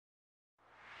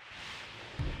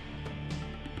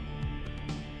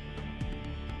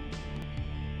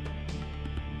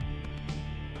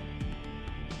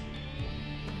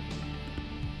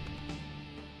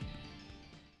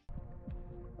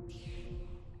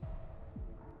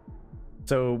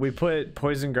So we put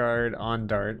Poison Guard on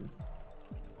Dart.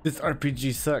 This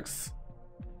RPG sucks.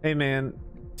 Hey man,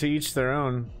 to each their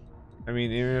own. I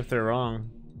mean, even if they're wrong.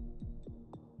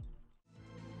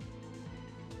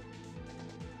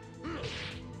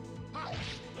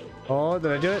 Oh,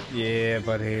 did I do it? Yeah,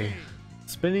 buddy.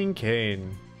 Spinning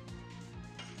cane.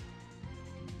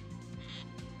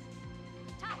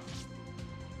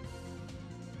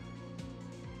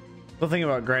 The thing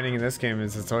about grinding in this game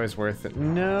is it's always worth it.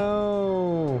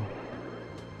 No!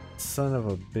 Son of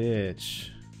a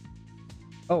bitch.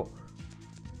 Oh.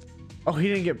 Oh, he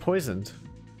didn't get poisoned.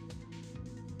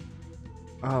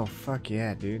 Oh, fuck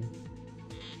yeah, dude.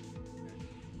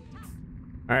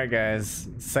 Alright, guys.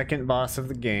 Second boss of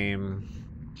the game.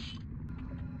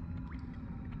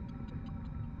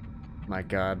 My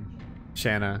god.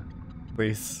 Shanna,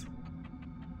 please.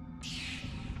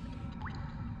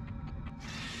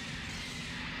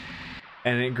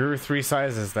 And it grew 3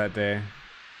 sizes that day.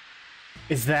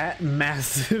 Is that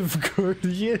massive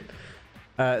Guardian?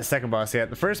 Second boss, yeah.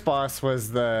 The first boss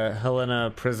was the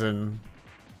Helena prison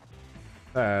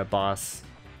boss.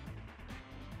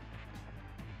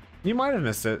 You might have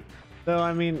missed it. Though,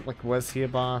 I mean, like, was he a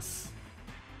boss?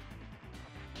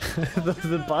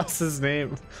 the boss's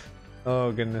name.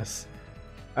 Oh, goodness.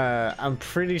 I'm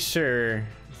pretty sure.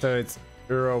 So it's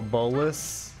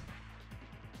Urobolas.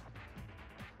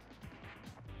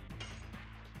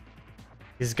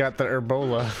 He's got the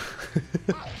Ebola.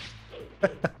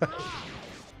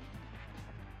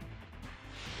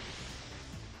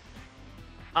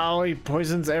 Oh, he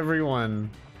poisons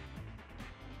everyone.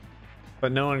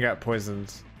 But no one got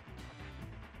poisoned.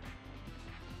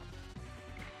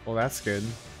 Well, that's good.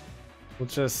 We'll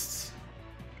just...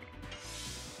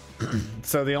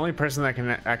 So the only person that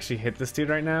can actually hit this dude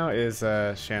right now is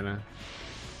Shanna.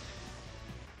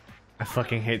 I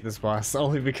fucking hate this boss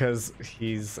only because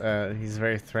he's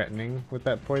very threatening with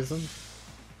that poison.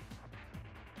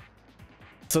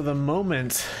 So the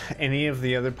moment any of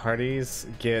the other parties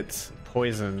get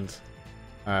poisoned,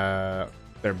 they're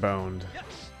boned.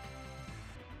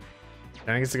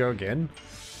 And I guess to go again.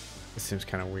 This seems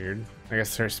kind of weird. I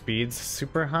guess her speed's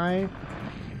super high.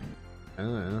 I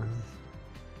don't know.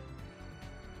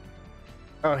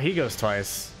 Oh, he goes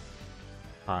twice.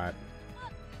 Hot.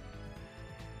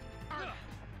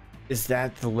 Is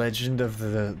that the legend of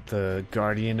the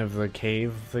guardian of the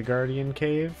cave? The guardian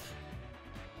cave?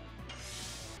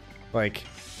 Like,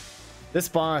 this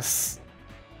boss...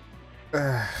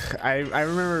 I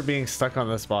remember being stuck on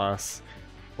this boss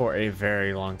for a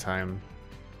very long time.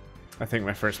 I think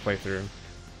my first playthrough.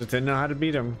 Just didn't know how to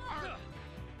beat him.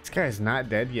 This guy's not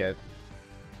dead yet.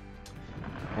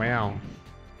 Wow.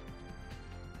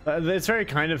 It's very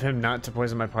kind of him not to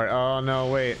poison my part. Oh no,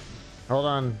 wait. Hold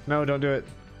on. No, don't do it.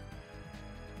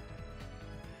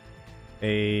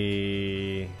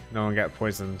 No one got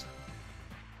poisoned.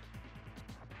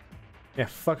 Yeah,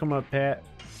 fuck him up, Pat.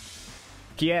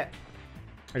 Get.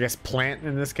 I guess plant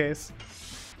in this case.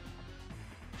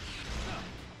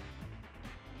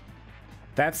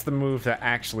 That's the move that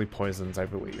actually poisons, I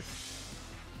believe.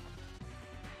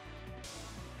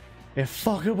 Yeah,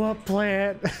 fuck him up,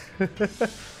 plant.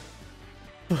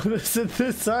 Put a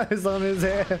synthesize on his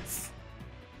ass.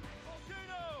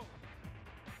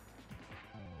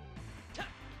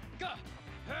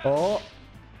 Oh,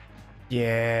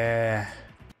 yeah.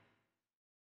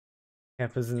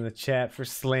 Kappa's in the chat for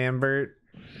Slambert.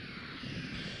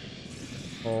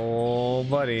 Oh,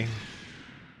 buddy.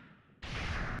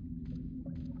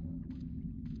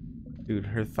 Dude,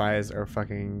 her thighs are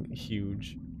fucking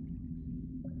huge.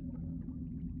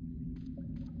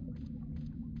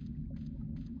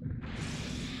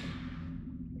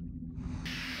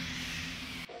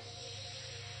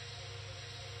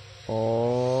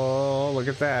 Oh, look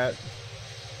at that.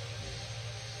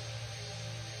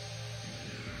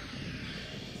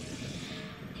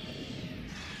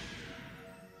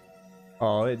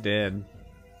 Oh, it did.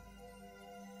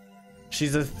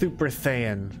 She's a super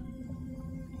Saiyan.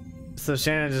 So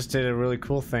Shanna just did a really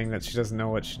cool thing that she doesn't know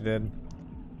what she did.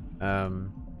 I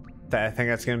think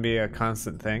that's gonna be a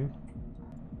constant thing.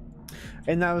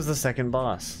 And that was the second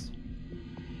boss.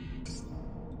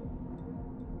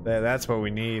 That's what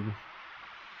we need.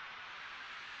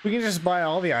 We can just buy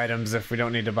all the items if we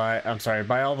don't need to buy... I'm sorry,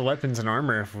 buy all the weapons and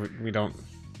armor if we don't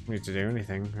need to do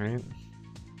anything, right?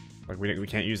 Like, we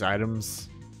can't use items.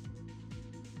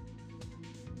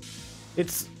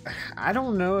 It's... I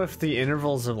don't know if the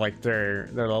intervals of, like, their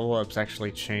level ups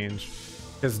actually change.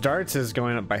 Because Dart's is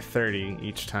going up by 30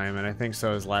 each time, and I think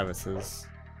so is Lavis's.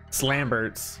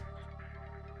 Slambert's.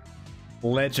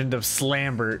 Legend of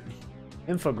Slambert.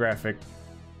 Infographic.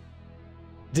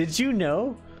 Did you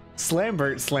know?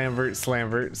 Slambert, Slambert,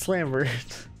 Slambert,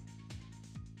 Slambert.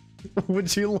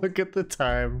 Would you look at the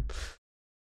time?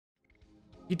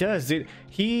 He does, dude.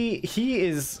 He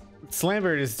is...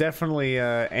 Slambert is definitely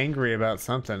angry about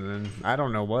something, and I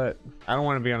don't know what. I don't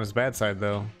want to be on his bad side,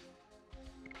 though.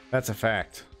 That's a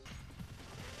fact.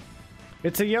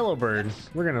 It's a yellow bird.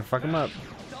 We're gonna fuck him up.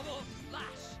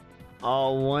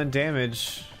 Oh, 1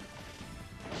 damage.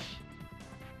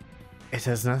 It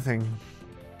does nothing.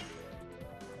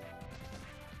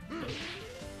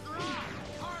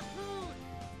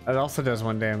 It also does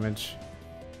 1 damage.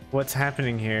 What's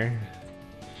happening here?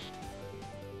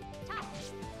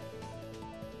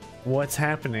 What's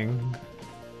happening?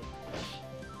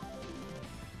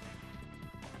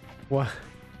 What?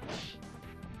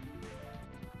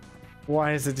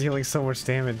 Why is it dealing so much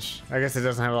damage? I guess it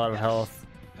doesn't have a lot of health.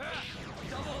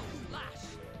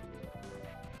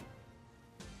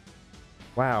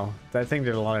 Wow, that thing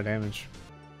did a lot of damage.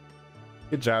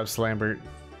 Good job, Slambert.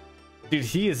 Dude,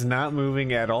 he is not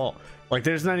moving at all. Like,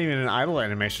 there's not even an idle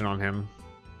animation on him.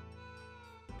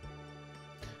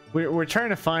 We're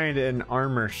trying to find an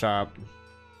armor shop.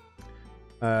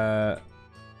 Because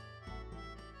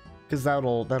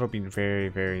that'll be very,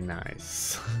 very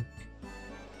nice.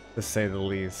 To say the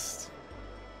least.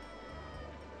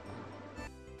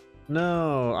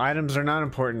 No, items are not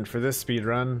important for this speed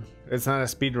run. It's not a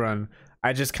speed run.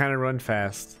 I just kind of run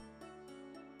fast.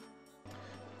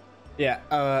 Yeah,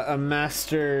 a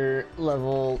master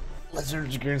level Legend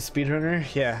of Dragoon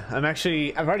speedrunner. Yeah,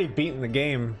 I've already beaten the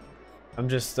game. I'm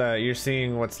just, you're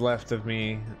seeing what's left of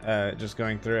me, just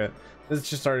going through it. This is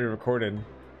just already recorded.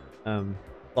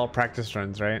 All practice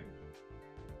runs, right?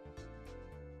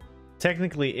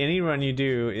 Technically, any run you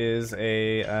do is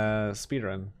a speed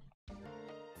run.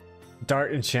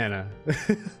 Dart and Shanna.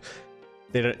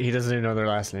 He doesn't even know their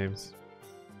last names.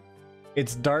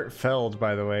 It's Dart Feld,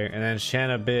 by the way, and then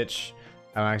Shanna bitch.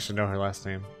 I don't actually know her last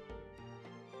name.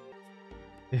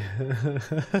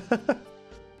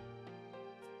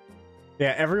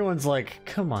 Yeah, everyone's like,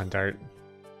 come on, Dart.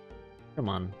 Come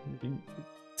on.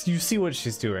 You see what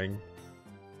she's doing.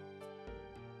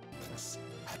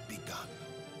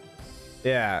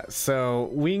 Yeah,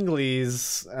 so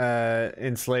Winglies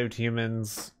enslaved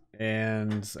humans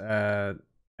and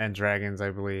dragons,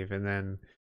 I believe, and then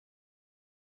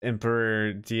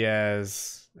Emperor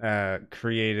Diaz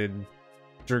created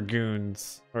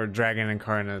dragoons or dragon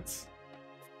incarnates,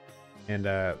 and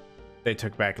they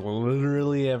took back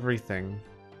literally everything.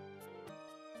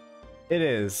 It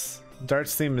is.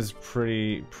 Dart's theme is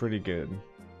pretty good.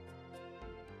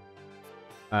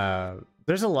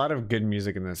 There's a lot of good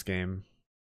music in this game.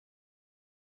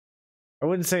 I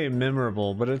wouldn't say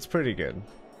memorable, but it's pretty good.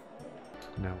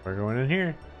 Now we're going in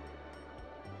here.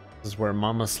 This is where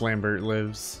Mama Slambert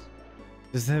lives.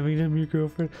 Does that mean I'm your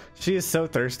girlfriend? She is so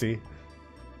thirsty.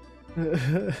 You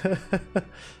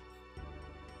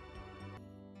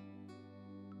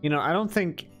know, I don't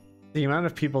think the amount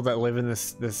of people that live in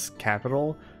this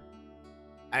capital,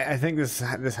 I think this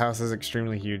house is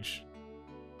extremely huge.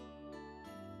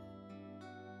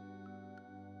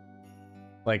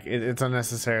 Like, it's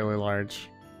unnecessarily large.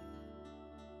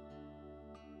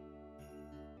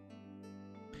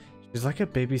 She's like a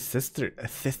baby sister,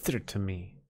 to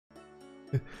me.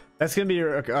 That's gonna be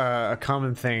a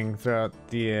common thing throughout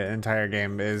the entire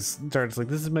game. Is Dart's like,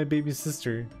 this is my baby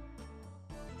sister.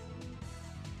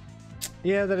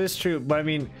 Yeah, that is true. But I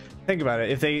mean, think about it.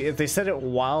 If they said it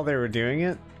while they were doing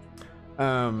it,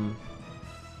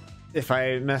 if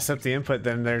I mess up the input,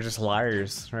 then they're just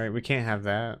liars, right? We can't have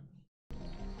that.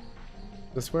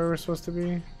 This where we're supposed to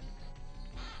be?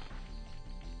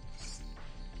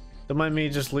 Don't mind me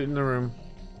just looting the room.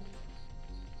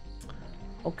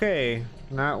 Okay,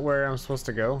 not where I'm supposed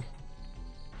to go.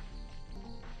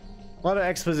 A lot of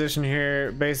exposition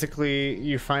here. Basically,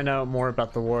 you find out more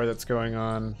about the war that's going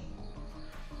on.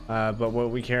 But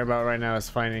what we care about right now is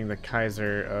finding the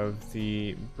Kaiser of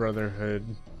the Brotherhood.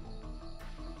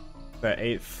 The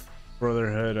 8th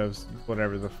Brotherhood of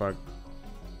whatever the fuck.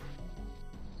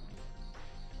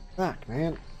 Fuck,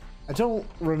 man. I don't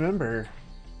remember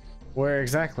where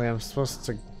exactly I'm supposed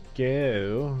to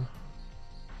go.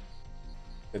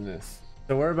 Goodness.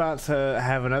 So we're about to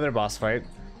have another boss fight.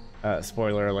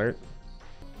 Spoiler alert.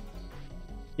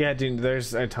 Yeah, dude,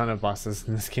 there's a ton of bosses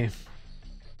in this game.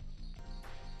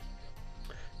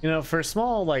 You know, for a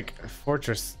small, like,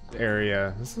 fortress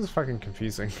area, this is fucking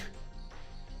confusing.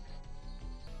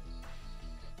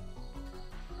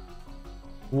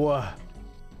 What?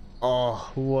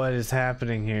 Oh, what is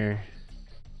happening here?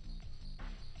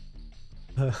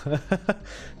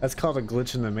 That's called a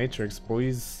glitch in the Matrix,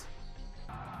 boys.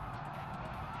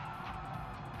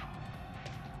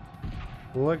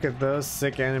 Look at those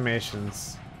sick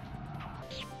animations.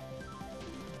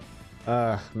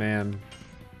 Man.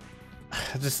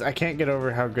 I can't get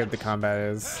over how good the combat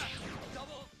is.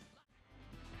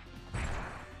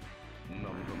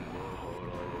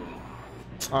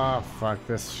 Oh, fuck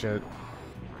this shit.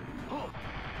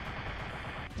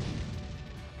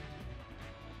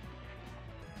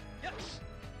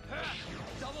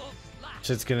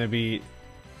 Shit's gonna be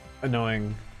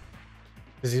annoying.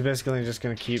 Because he's basically just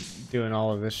gonna keep doing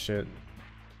all of this shit.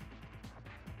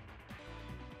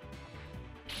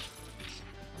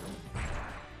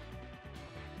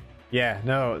 Yeah,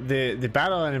 no, the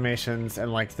battle animations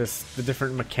and like the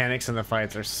different mechanics in the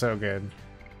fights are so good.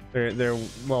 They're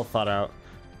well thought out.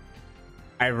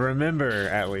 I remember,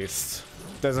 at least.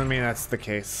 Doesn't mean that's the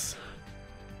case.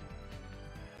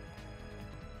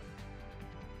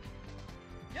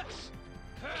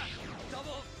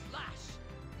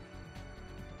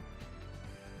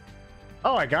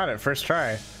 Oh, I got it first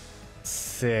try.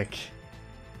 Sick.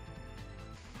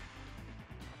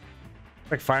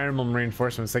 Like Fire Emblem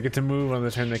reinforcements, they get to move on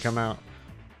the turn they come out.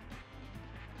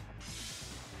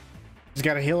 Just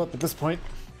gotta heal up at this point.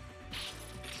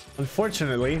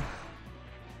 Unfortunately,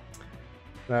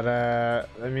 that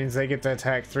means they get to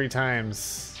attack 3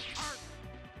 times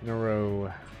in a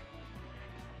row.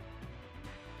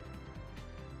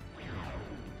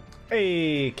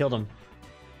 Hey, killed him.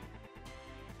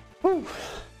 Whew.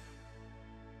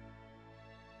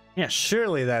 Yeah,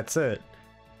 surely that's it,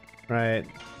 right?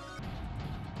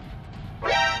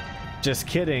 Just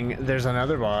kidding, there's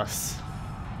another boss.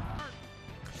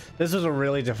 This was a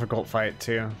really difficult fight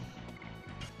too.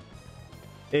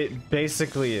 It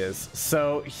basically is.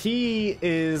 So he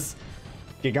is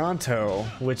Giganto,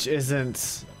 which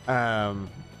isn't, I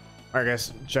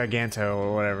guess Giganto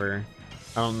or whatever.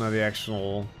 I don't know the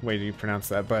actual way to pronounce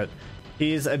that, but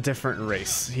he's a different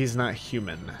race. He's not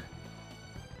human.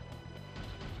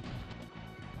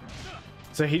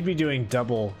 So he'd be doing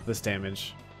double this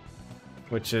damage,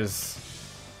 which is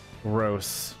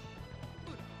gross.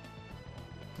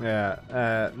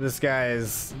 Yeah, this guy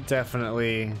is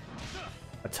definitely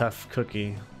a tough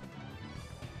cookie.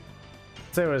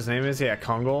 Say what his name is. Yeah,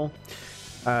 Kongol.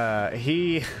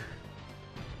 He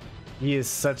is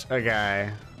such a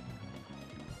guy.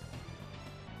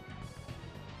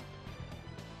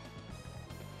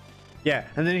 Yeah,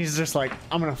 and then he's just like,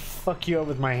 I'm gonna fuck you up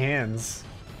with my hands.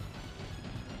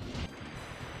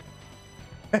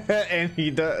 And he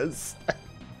does.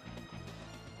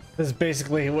 This is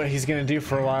basically what he's gonna do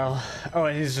for a while. Oh,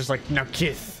 and he's just like, now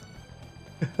kiss.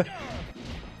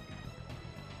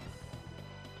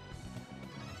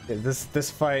 Yeah,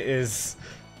 this fight is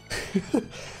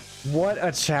what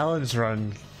a challenge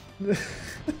run.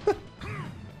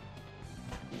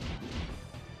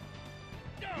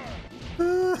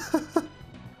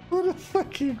 What a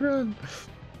fucking run.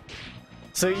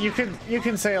 So you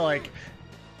can say, like,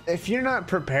 if you're not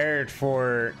prepared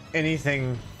for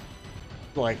anything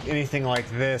like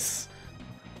this,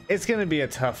 it's gonna be a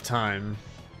tough time.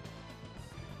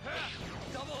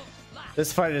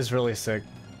 This fight is really sick.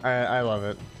 I love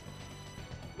it.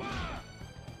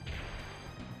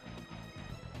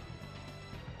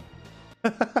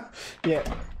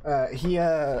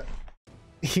 Yeah,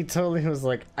 he totally was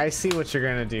like, I see what you're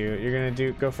gonna do. You're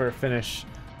gonna go for a finish.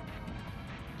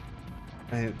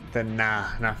 And then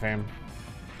nah, fam.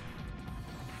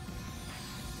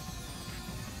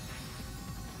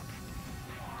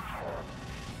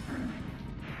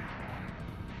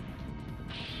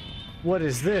 What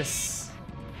is this?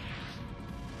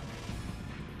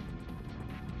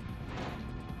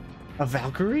 A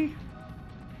Valkyrie?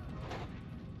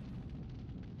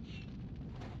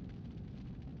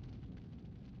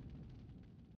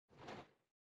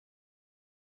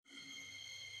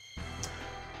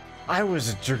 I was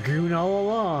a Dragoon all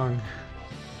along.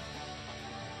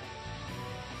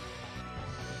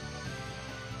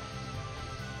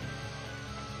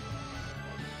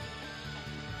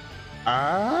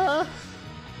 Ah.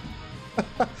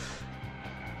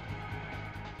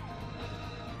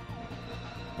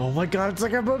 Oh my god, it's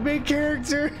like I'm a main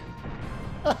character.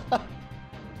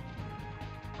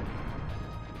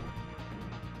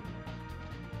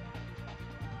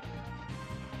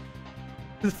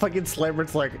 The fucking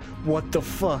Slammer's like, what the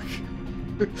fuck?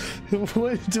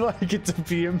 When do I get to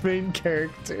be a main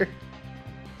character?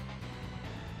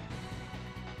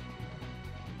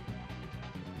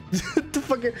 The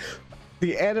fucking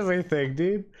the anime thing,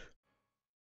 dude.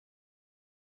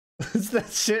 Is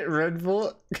that shit Red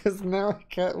Bull? Because now I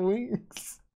got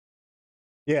wings.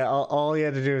 Yeah, all he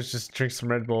had to do was just drink some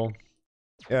Red Bull.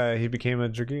 He became a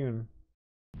Dragoon.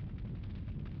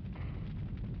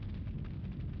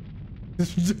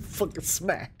 Fucking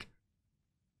smack.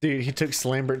 Dude, he took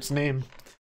Slambert's name.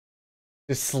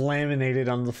 Just slaminated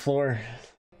on the floor.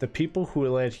 The people who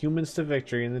led humans to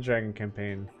victory in the Dragon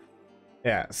campaign.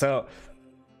 Yeah, so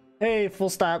hey, full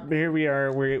stop. Here we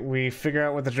are. We figure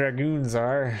out what the Dragoons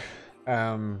are.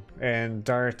 And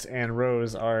Dart and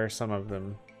Rose are some of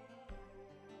them.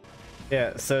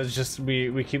 Yeah, so it's just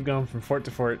we keep going from fort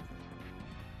to fort.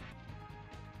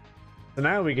 So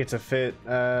now we get to fit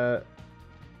other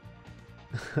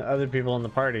people in the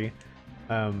party.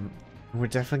 We're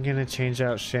definitely gonna change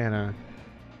out Shanna.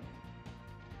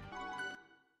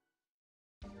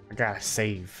 I gotta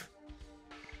save.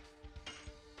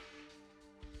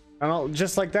 And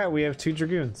just like that, we have 2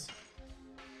 Dragoons.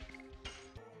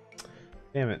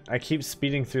 Damn it, I keep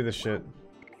speeding through the shit.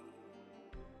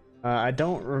 I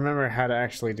don't remember how to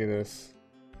actually do this.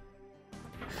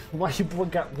 Why your boy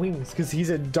got wings? Because he's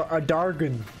a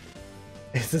Dargon.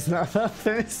 Is this not Final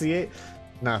Fantasy 8?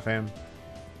 Nah, fam.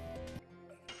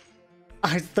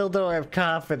 I still don't have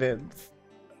confidence.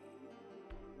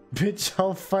 Bitch,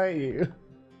 I'll fight you.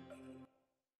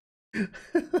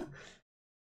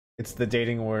 It's the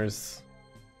dating wars.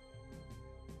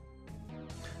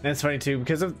 And it's funny too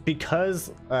because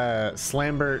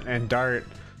Slambert and Dart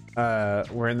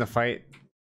were in the fight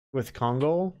with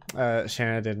Congo.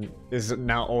 Shanna is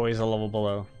now always a level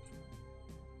below.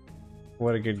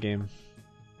 What a good game.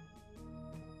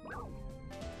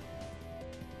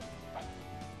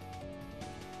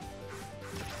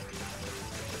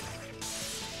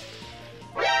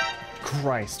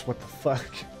 Christ, what the fuck?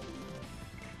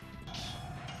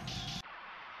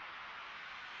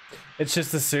 It's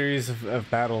just a series of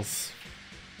battles.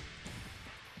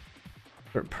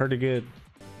 Pretty good.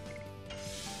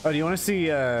 Oh, do you want to see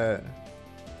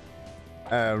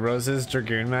Rose's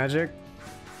Dragoon magic?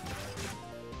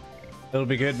 It'll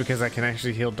be good because I can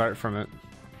actually heal Dart from it.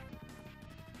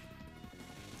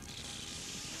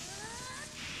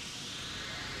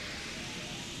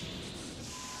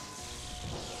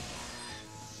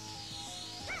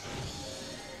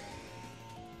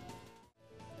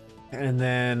 And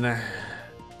then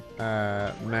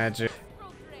magic.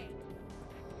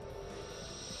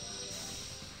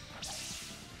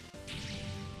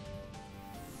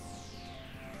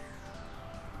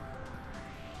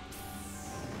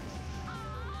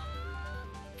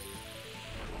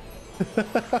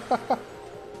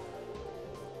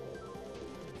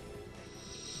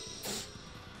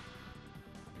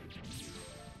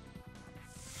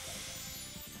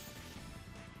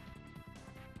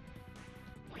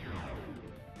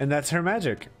 And that's her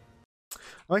magic. I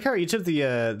like how each of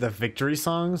the victory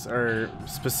songs are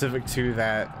specific to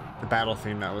the battle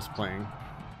theme that was playing.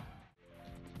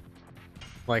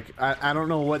 Like I don't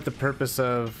know what the purpose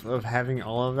of having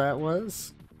all of that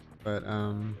was, but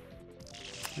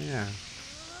yeah.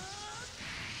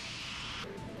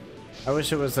 I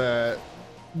wish it was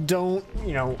don't,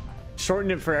 you know,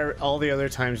 shorten it for all the other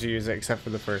times you use it except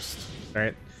for the first,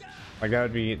 right? Like that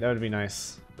would be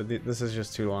nice. But this is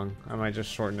just too long. I might just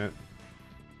shorten it.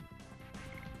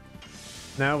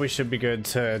 Now we should be good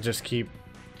to just keep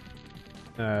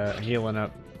healing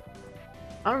up.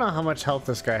 I don't know how much health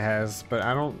this guy has, but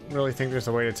I don't really think there's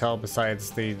a way to tell besides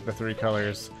the 3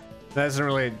 colors. That doesn't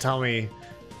really tell me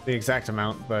the exact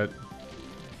amount, but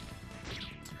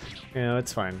you know,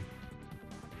 it's fine.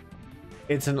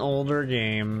 It's an older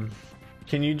game.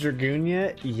 Can you Dragoon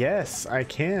yet? Yes, I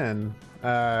can.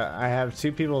 I have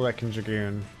 2 people that can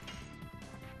Dragoon.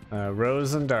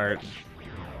 Rose and Dart.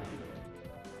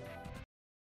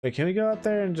 Wait, can we go out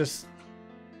there and just...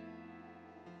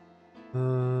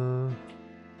 I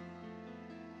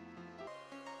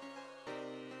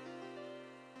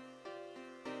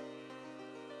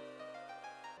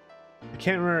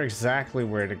can't remember exactly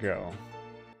where to go,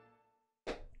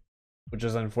 which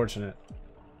is unfortunate.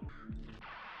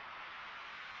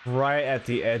 Right at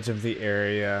the edge of the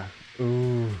area.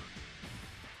 Ooh.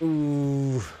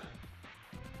 Ooh.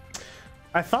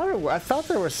 I thought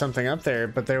there was something up there,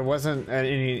 but there wasn't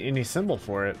any symbol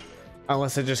for it,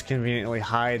 unless it just conveniently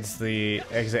hides the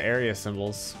exit area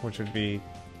symbols, which would be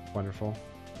wonderful.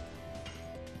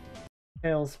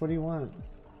 Tails, what do you want?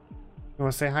 You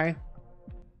want to say hi?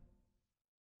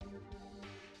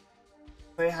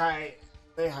 Say hi.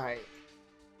 Say hi.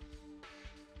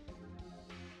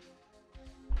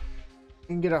 You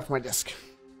can get off my desk.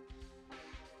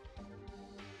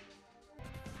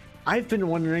 I've been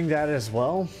wondering that as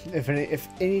well. If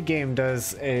any game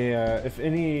does if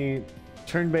any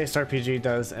turn-based RPG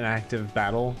does an active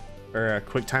battle or a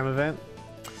quick time event,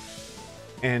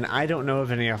 and I don't know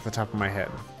of any off the top of my head.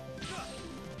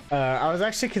 I was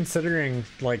actually considering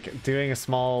like doing a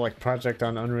small like project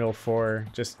on Unreal 4,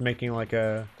 just making like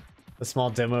a small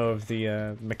demo of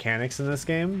the mechanics in this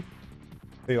game.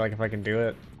 See like if I can do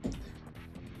it.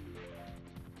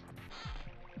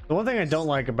 The one thing I don't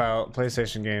like about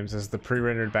PlayStation games is the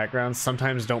pre-rendered backgrounds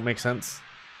sometimes don't make sense.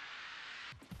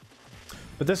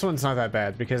 But this one's not that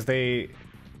bad because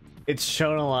it's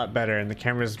shown a lot better and the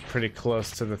camera's pretty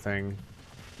close to the thing.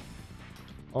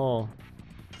 Oh.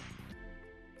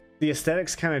 The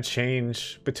aesthetics kind of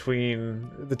change between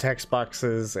the text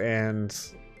boxes and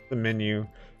the menu.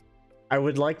 I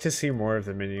would like to see more of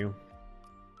the menu.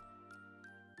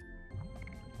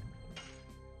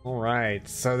 Alright,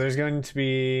 so there's going to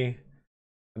be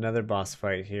another boss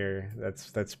fight here.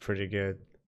 That's pretty good.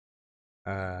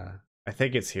 I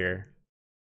think it's here,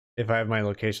 if I have my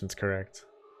locations correct.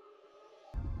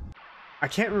 I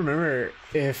can't remember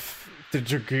if the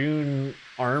Dragoon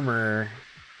armor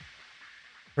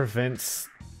prevents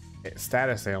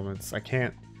status ailments. I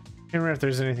can't remember if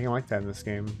there's anything like that in this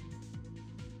game.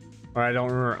 Or I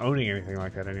don't remember owning anything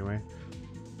like that anyway.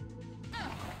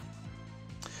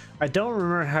 I don't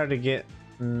remember how to get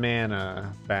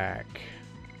mana back.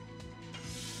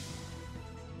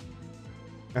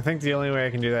 I think the only way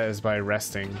I can do that is by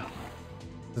resting,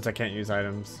 since I can't use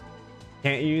items.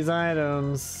 Can't use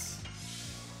items.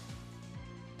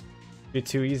 Be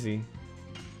too easy.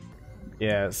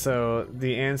 Yeah, so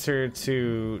the answer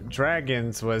to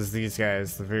dragons was these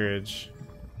guys, the Virage.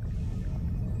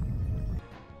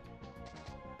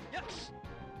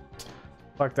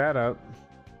 Fuck that up.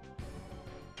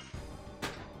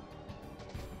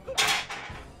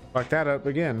 Fuck that up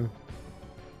again.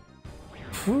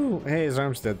 Whew. Hey, his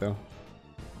arm's dead though.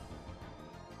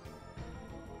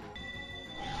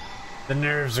 The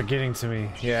nerves are getting to me.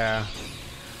 Yeah,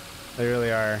 they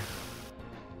really are.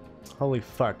 Holy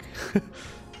fuck.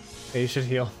 Hey, you should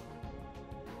heal.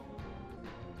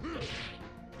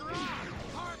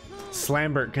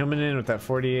 Slambert coming in with that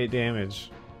 48 damage.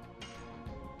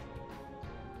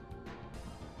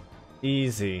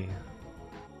 Easy.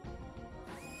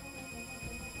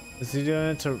 Is he doing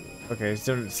it to... Okay, he's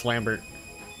doing it to Slambert.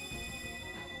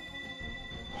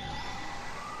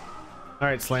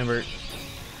 Alright, Slambert.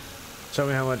 Show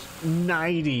me how much.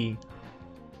 90!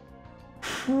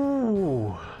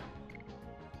 Whew.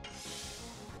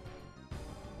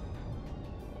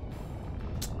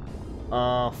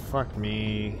 Oh, fuck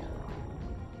me.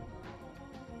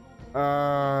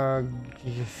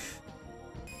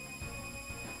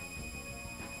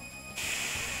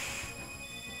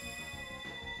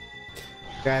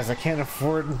 Guys, I can't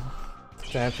afford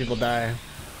to have people die.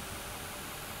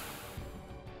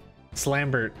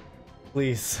 Slambert,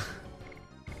 please.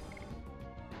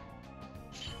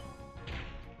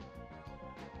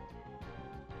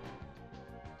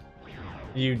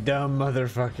 You dumb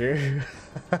motherfucker.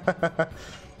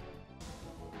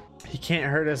 He can't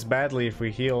hurt us badly if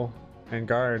we heal and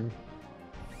guard.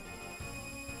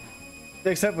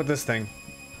 Except with this thing.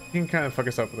 He can kind of fuck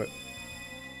us up with it.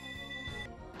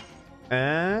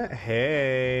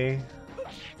 Hey.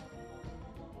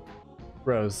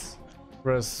 Rose,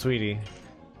 sweetie.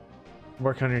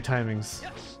 Work on your timings.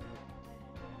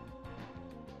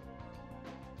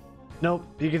 Nope,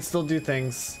 you can still do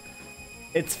things.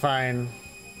 It's fine.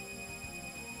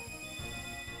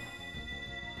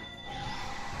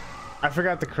 I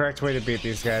forgot the correct way to beat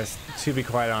these guys, to be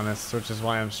quite honest, which is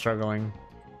why I'm struggling.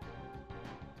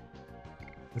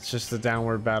 It's just a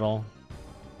downward battle.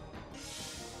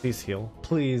 Please heal.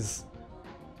 Please.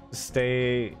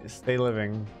 Stay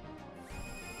living.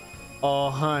 Oh,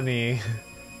 honey.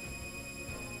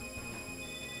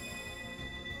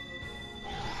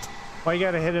 Why you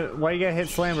gotta hit it? Why you gotta hit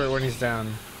Slambert when he's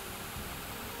down?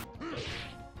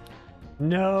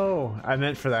 No, I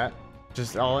meant for that.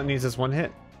 Just all it needs is one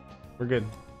hit. We're good.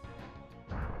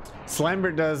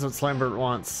 Slambert does what Slambert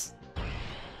wants.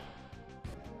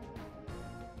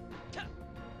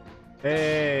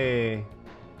 Hey.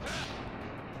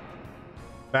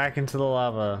 Back into the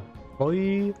lava.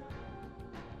 Boy.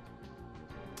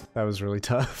 That was really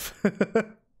tough.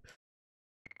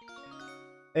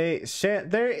 Hey,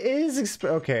 there is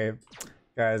okay.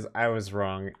 Guys, I was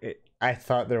wrong. I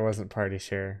thought there wasn't party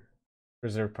share.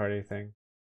 Reserve party thing.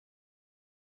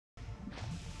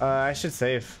 I should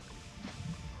save.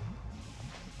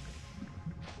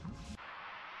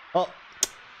 Oh.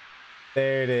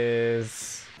 There it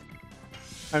is.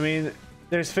 I mean,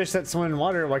 there's fish that swim in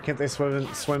water. Why can't they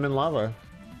swim in lava?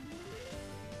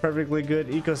 Perfectly good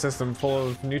ecosystem full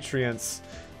of nutrients.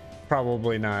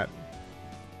 Probably not.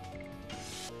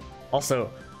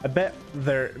 Also, I bet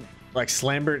their like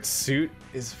Slambert's suit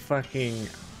is fucking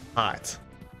hot.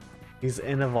 He's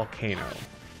in a volcano.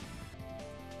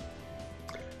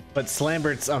 But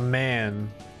Slambert's a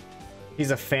man.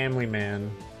 He's a family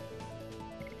man.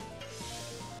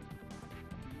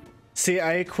 See,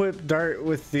 I equipped Dart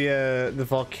with the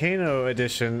volcano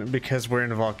edition because we're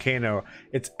in a volcano.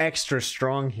 It's extra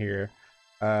strong here.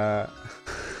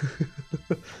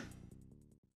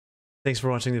 Thanks for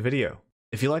watching the video.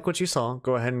 If you like what you saw,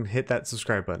 go ahead and hit that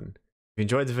subscribe button. If you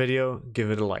enjoyed the video,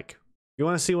 give it a like. If you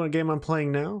want to see what game I'm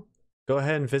playing now, go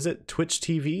ahead and visit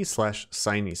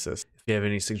twitch.tv/Synesis. If you have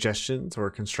any suggestions or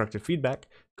constructive feedback,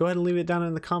 go ahead and leave it down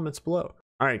in the comments below.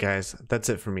 Alright guys, that's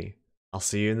it for me. I'll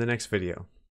see you in the next video.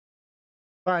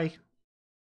 Bye!